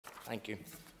Thank you.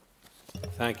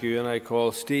 Thank you, and I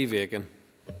call Steve Aiken.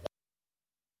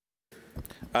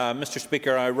 Mr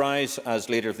Speaker, I rise as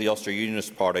leader of the Ulster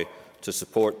Unionist Party to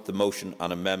support the motion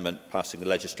and amendment passing the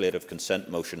legislative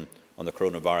consent motion on the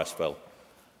coronavirus bill.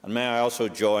 And may I also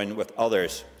join with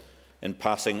others in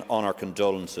passing on our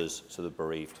condolences to the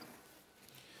bereaved.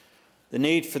 The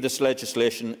need for this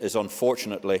legislation is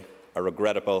unfortunately a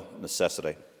regrettable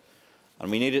necessity, and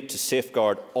we need it to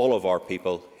safeguard all of our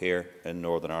people here in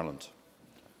Northern Ireland.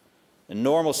 In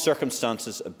normal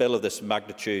circumstances, a bill of this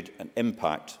magnitude and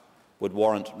impact would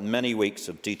warrant many weeks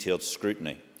of detailed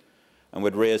scrutiny and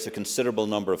would raise a considerable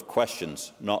number of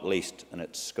questions, not least in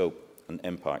its scope and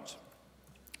impact.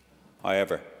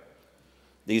 However,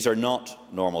 these are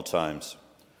not normal times,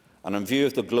 and in view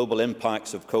of the global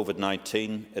impacts of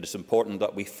COVID-19, it is important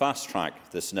that we fast-track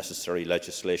this necessary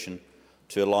legislation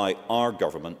to allow our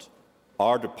government,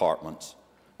 our departments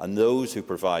and those who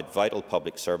provide vital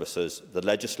public services the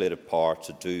legislative power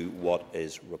to do what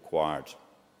is required.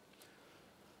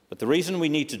 But the reason we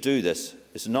need to do this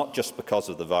is not just because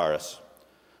of the virus,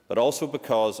 but also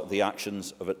because of the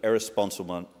actions of an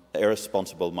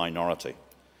irresponsible minority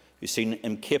who seem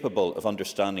incapable of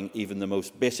understanding even the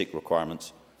most basic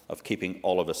requirements of keeping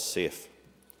all of us safe.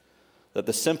 That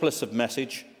the simplest of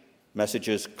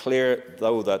messages, clear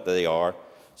though that they are,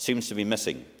 seems to be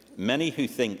missing. Many who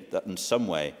think that in some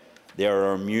way they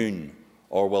are immune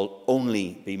or will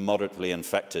only be moderately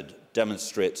infected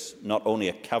demonstrates not only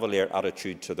a cavalier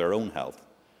attitude to their own health,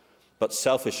 but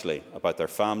selfishly about their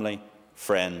family,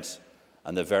 friends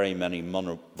and the very many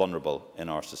vulnerable in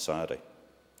our society.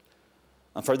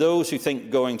 And for those who think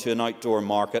going to an outdoor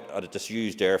market at a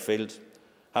disused airfield,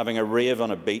 having a rave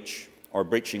on a beach or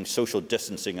breaching social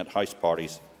distancing at house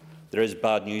parties, there is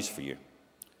bad news for you.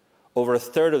 Over a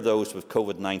third of those with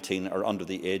COVID-19 are under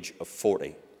the age of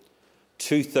 40.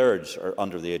 Two-thirds are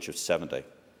under the age of 70.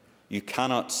 You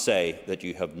cannot say that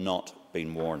you have not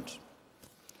been warned.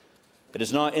 It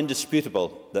is now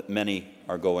indisputable that many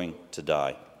are going to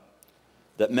die,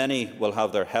 that many will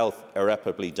have their health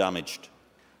irreparably damaged,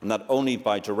 and that only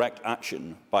by direct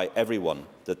action by everyone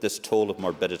that this toll of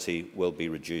morbidity will be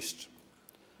reduced.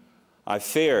 I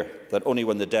fear that only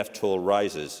when the death toll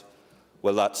rises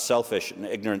will that selfish and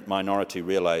ignorant minority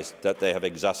realise that they have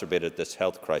exacerbated this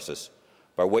health crisis,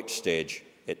 by which stage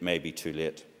it may be too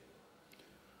late.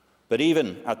 But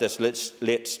even at this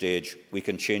late stage, we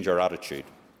can change our attitude,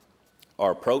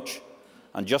 our approach,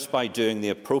 and just by doing the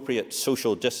appropriate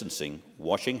social distancing,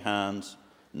 washing hands,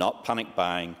 not panic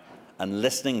buying, and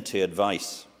listening to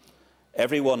advice,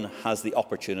 everyone has the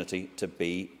opportunity to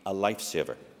be a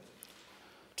lifesaver.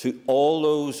 To all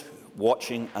those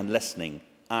watching and listening,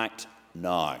 act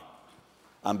now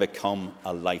and become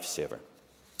a lifesaver.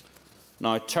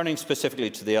 Now, turning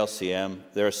specifically to the LCM,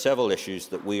 there are several issues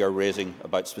that we are raising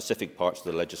about specific parts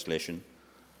of the legislation,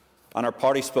 and our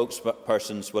party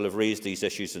spokespersons will have raised these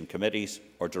issues in committees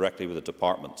or directly with the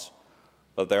departments,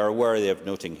 but they are worthy of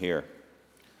noting here.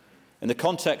 In the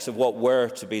context of what were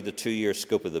to be the two-year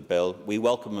scope of the bill, we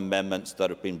welcome amendments that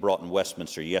have been brought in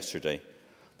Westminster yesterday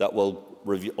that will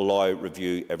allow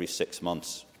review every 6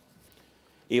 months.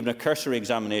 Even a cursory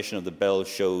examination of the bill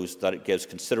shows that it gives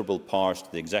considerable powers to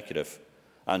the executive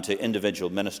and to individual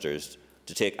ministers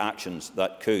to take actions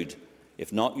that could,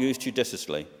 if not used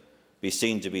judiciously, be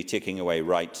seen to be taking away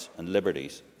rights and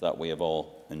liberties that we have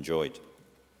all enjoyed.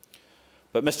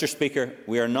 But, Mr Speaker,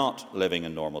 we are not living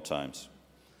in normal times,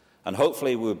 and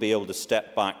hopefully we will be able to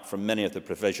step back from many of the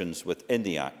provisions within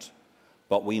the Act,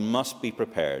 but we must be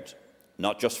prepared,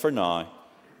 not just for now,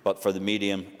 but for the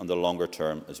medium and the longer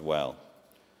term as well.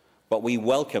 But we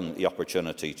welcome the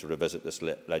opportunity to revisit this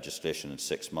legislation in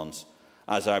 6 months,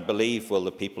 as I believe will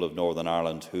the people of Northern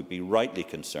Ireland who would be rightly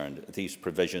concerned if these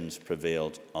provisions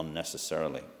prevailed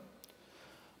unnecessarily.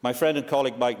 My friend and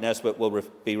colleague Mike Nesbitt will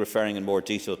be referring in more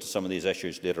detail to some of these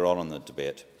issues later on in the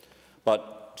debate.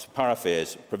 But to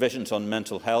paraphrase, provisions on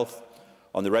mental health,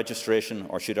 on the registration,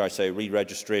 or should I say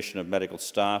re-registration of medical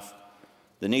staff,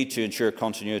 the need to ensure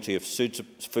continuity of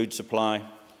food supply,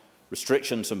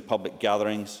 restrictions on public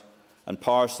gatherings, and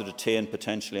powers to detain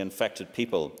potentially infected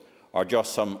people are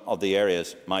just some of the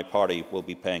areas my party will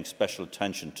be paying special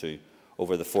attention to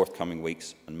over the forthcoming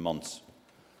weeks and months.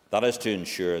 That is to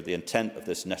ensure the intent of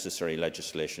this necessary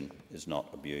legislation is not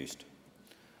abused.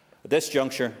 At this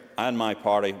juncture, I and my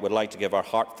party would like to give our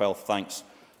heartfelt thanks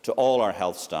to all our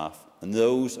health staff and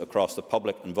those across the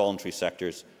public and voluntary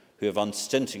sectors who have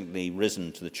unstintingly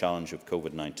risen to the challenge of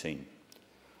COVID-19.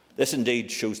 This indeed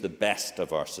shows the best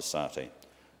of our society,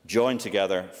 joined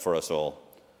together for us all.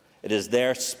 It is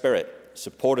their spirit,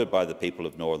 supported by the people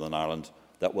of Northern Ireland,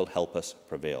 that will help us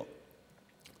prevail.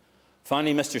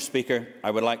 Finally, Mr Speaker,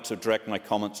 I would like to direct my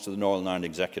comments to the Northern Ireland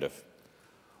Executive.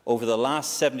 Over the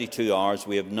last 72 hours,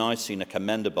 we have now seen a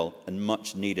commendable and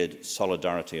much-needed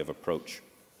solidarity of approach.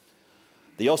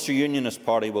 The Ulster Unionist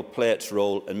Party will play its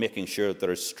role in making sure that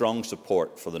there is strong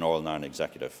support for the Northern Ireland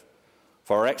Executive,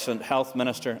 for our excellent Health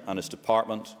Minister and his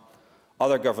department,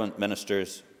 other government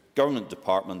ministers, government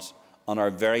departments and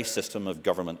our very system of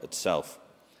government itself.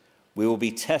 We will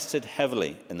be tested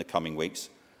heavily in the coming weeks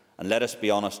and, let us be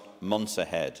honest, months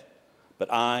ahead.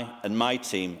 But I and my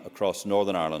team across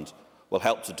Northern Ireland will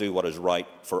help to do what is right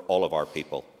for all of our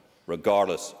people,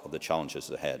 regardless of the challenges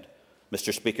ahead.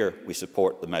 Mr Speaker, we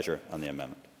support the measure and the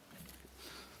amendment.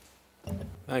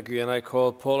 Thank you. And I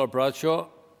call Paula Bradshaw.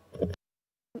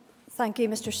 Thank you,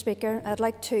 Mr Speaker. I'd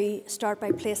like to start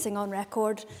by placing on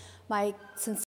record my sincere